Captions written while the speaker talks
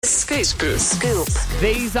Scoop.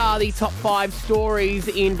 These are the top 5 stories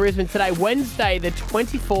in Brisbane today, Wednesday, the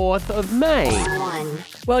 24th of May.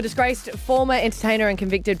 Well, disgraced former entertainer and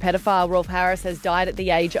convicted pedophile Rolf Harris has died at the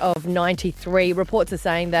age of 93. Reports are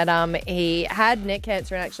saying that he had neck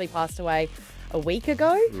cancer and actually passed away a week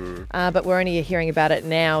ago, but we're only hearing about it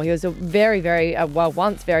now. He was a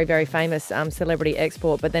once very, very famous celebrity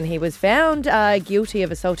export, but then he was found guilty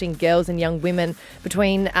of assaulting girls and young women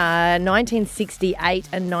between 1968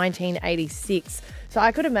 and 1986. So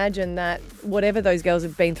I could imagine that whatever those girls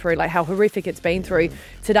have been through, like how horrific it's been through,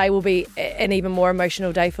 today will be an even more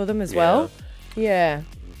emotional day for them as well. Yeah.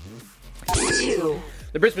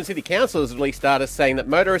 The Brisbane City Council has released data saying that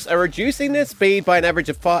motorists are reducing their speed by an average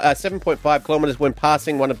of 7.5 kilometres when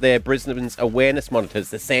passing one of their Brisbane's awareness monitors,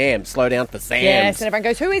 the SAM. Slow down for SAM. Yes, and everyone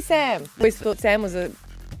goes, who is Sam? We thought Sam was a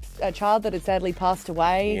child that had sadly passed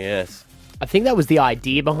away. Yes. I think that was the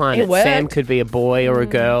idea behind it. worked. Sam could be a boy or a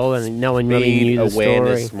girl, and no one really knew the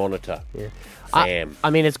awareness story. monitor. Yeah. I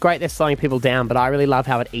mean, it's great they're slowing people down, but I really love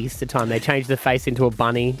how at Easter time they change the face into a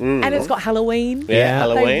bunny. And it's got Halloween. Yeah,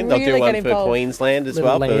 Halloween. They They'll do really one get for involved. Queensland as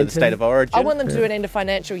Little well, for lantern. the state of origin. I want them to do an end of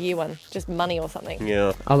financial year one, just money or something.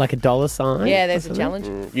 Yeah. Oh, like a dollar sign? Yeah, there's or a something?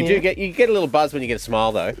 challenge. You get a little buzz when you get a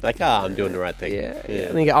smile, though. Like, I'm doing the right thing. Yeah.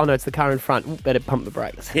 And you go, oh no, it's the car in front. Ooh, better pump the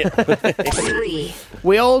brakes. Yeah.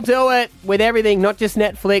 We all do it with everything, not just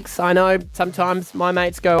Netflix. I know sometimes my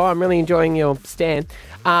mates go, oh, I'm really enjoying your stand.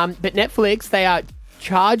 But Netflix, they are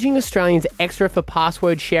charging Australians extra for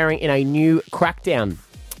password sharing in a new crackdown.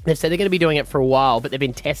 They've said they're going to be doing it for a while, but they've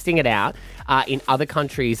been testing it out in other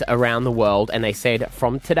countries around the world, and they said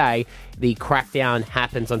from today, the crackdown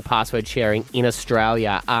happens on password sharing in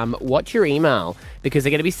Australia. Watch your email, because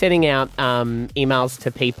they're going to be sending out emails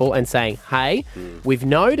to people and saying, hey, we've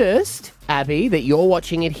noticed, Abby, that you're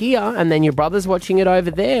watching it here, and then your brother's watching it over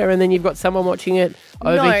there, and then you've got someone watching it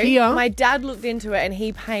over here. My dad looked into it and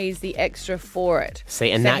he pays the extra for it. See,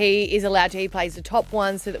 and so that- he is allowed to. He plays the top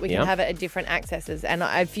one so that we can Yeah. have it at different accesses. And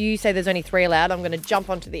if you say there's only 3 allowed, I'm going to jump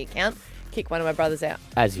onto the account, kick one of my brothers out.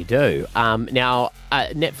 As you do. Now,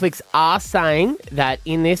 Netflix are saying that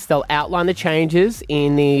in this, they'll outline the changes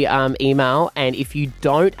in the email, and if you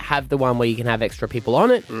don't have the one where you can have extra people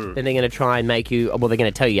on it, then they're going to try and make you, well, they're going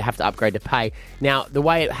to tell you have to upgrade to pay. Now, the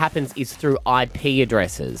way it happens is through IP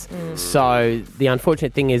addresses. So the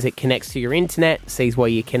unfortunate thing is it connects to your internet, sees where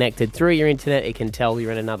you're connected through your internet, it can tell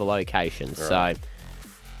you're in another location. So,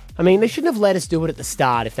 I mean, they shouldn't have let us do it at the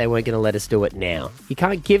start if they weren't going to let us do it now. You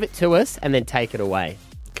can't give it to us and then take it away.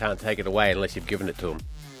 Can't take it away unless you've given it to them.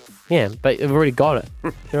 Yeah, but we've already got it.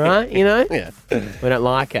 All right, you know? Yeah. We don't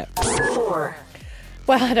like it.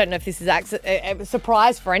 Well, I don't know if this is a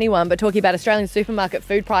surprise for anyone, but talking about Australian supermarket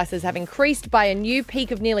food prices have increased by a new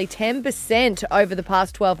peak of nearly 10% over the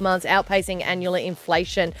past 12 months, outpacing annual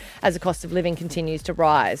inflation as the cost of living continues to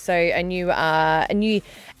rise. So a new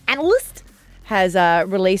analyst has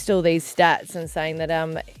released all these stats and saying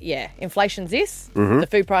that, inflation's this, the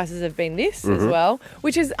food prices have been this as well,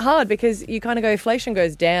 which is hard because you kind of go, inflation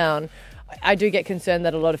goes down. I do get concerned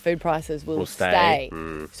that a lot of food prices will stay.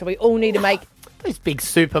 So we all need to make... Those big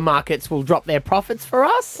supermarkets will drop their profits for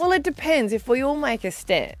us. Well, it depends. If we all make a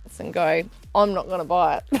stance and go, I'm not going to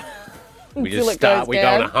buy it. We until just it goes start. We go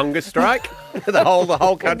down. on a hunger strike. the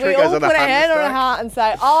whole country We goes all on a put a hunger hand on strike. our heart and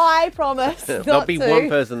say, I promise not There'll be to. one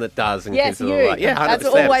person that does. And Yes, gives it you. all right. Yeah, That's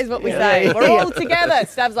 100%. always what we say. We're all together.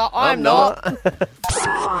 Stav's like, I'm not.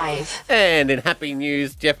 And in happy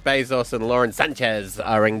news, Jeff Bezos and Lauren Sanchez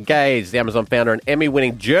are engaged. The Amazon founder and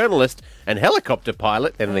Emmy-winning journalist and helicopter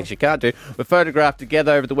pilot, anything she can't do, were photographed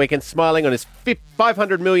together over the weekend smiling on his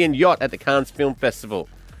 $500 million yacht at the Cannes Film Festival.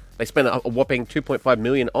 They spent a whopping $2.5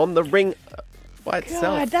 million on the ring by itself.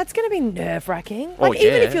 God, that's going to be nerve-wracking. Oh, Like,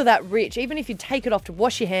 even yeah. if you're that rich, even if you take it off to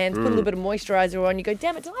wash your hands, put a little bit of moisturiser on, you go,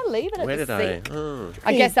 damn it, did I leave it at Where the did I? sink? Oh.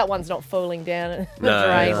 I guess that one's not falling down in the No,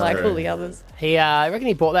 drain no. like all the others. I reckon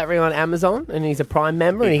he bought that ring on Amazon, and he's a Prime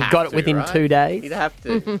member, and he Have got it to, within right? 2 days. You'd have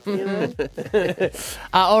to.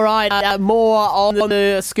 All right, more on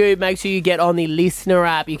the scoop. Make sure you get on the Listener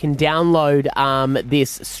app. You can download this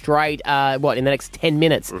straight, in the next 10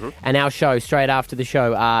 minutes, and our show straight after the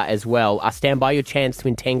show as well. Stand by your chance to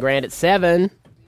win 10 grand at 7.